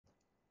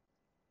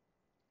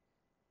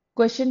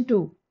Question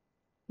 2.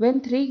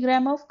 When 3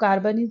 gram of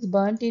carbon is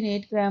burnt in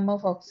 8 gram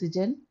of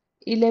oxygen,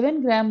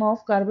 11 gram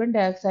of carbon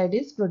dioxide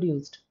is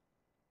produced.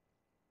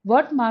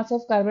 What mass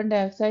of carbon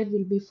dioxide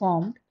will be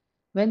formed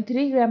when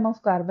 3 gram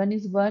of carbon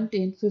is burnt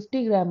in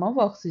 50 gram of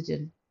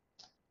oxygen?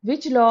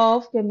 Which law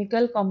of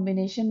chemical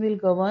combination will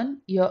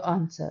govern your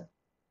answer?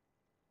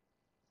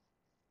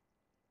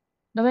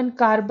 Now, when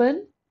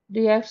carbon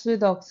reacts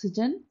with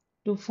oxygen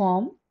to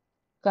form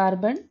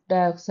carbon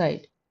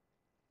dioxide.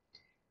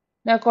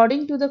 Now,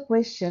 according to the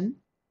question,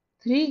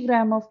 3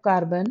 gram of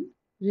carbon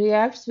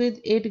reacts with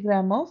 8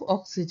 gram of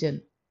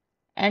oxygen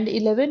and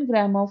 11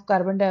 gram of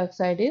carbon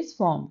dioxide is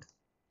formed.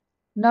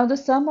 Now, the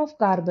sum of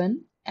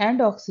carbon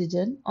and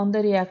oxygen on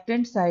the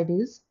reactant side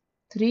is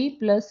 3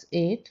 plus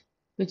 8,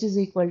 which is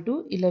equal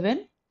to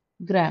 11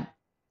 gram.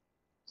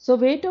 So,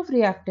 weight of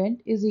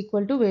reactant is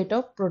equal to weight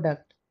of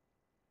product.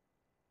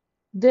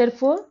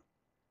 Therefore,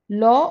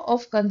 law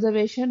of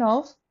conservation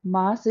of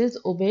mass is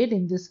obeyed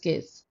in this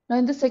case. Now,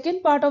 in the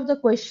second part of the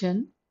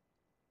question,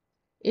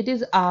 it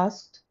is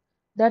asked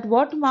that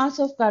what mass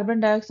of carbon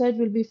dioxide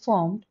will be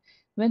formed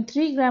when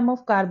 3 gram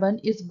of carbon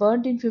is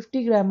burnt in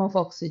 50 gram of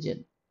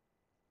oxygen.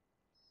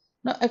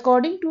 Now,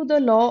 according to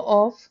the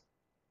law of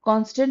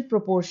constant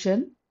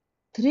proportion,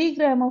 3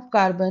 gram of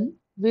carbon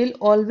will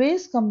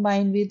always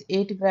combine with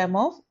 8 gram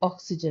of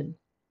oxygen.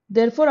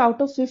 Therefore, out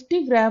of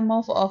 50 gram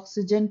of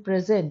oxygen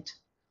present,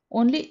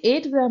 only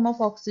 8 gram of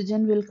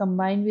oxygen will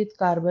combine with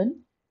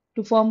carbon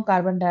to form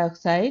carbon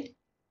dioxide,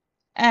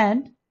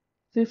 and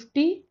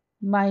 50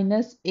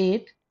 minus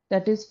 8,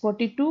 that is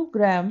 42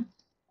 gram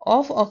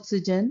of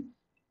oxygen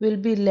will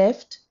be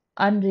left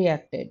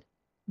unreacted.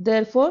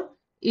 Therefore,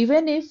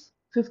 even if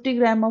 50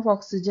 gram of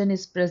oxygen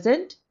is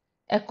present,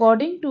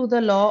 according to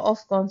the law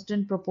of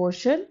constant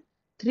proportion,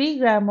 3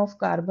 gram of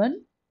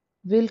carbon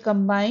will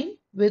combine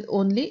with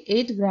only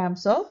 8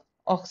 grams of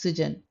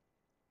oxygen.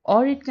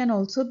 Or it can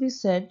also be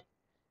said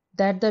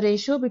that the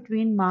ratio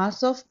between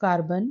mass of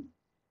carbon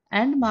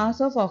and mass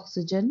of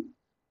oxygen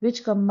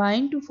which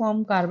combine to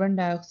form carbon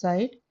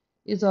dioxide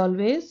is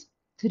always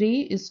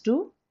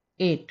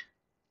 3:8.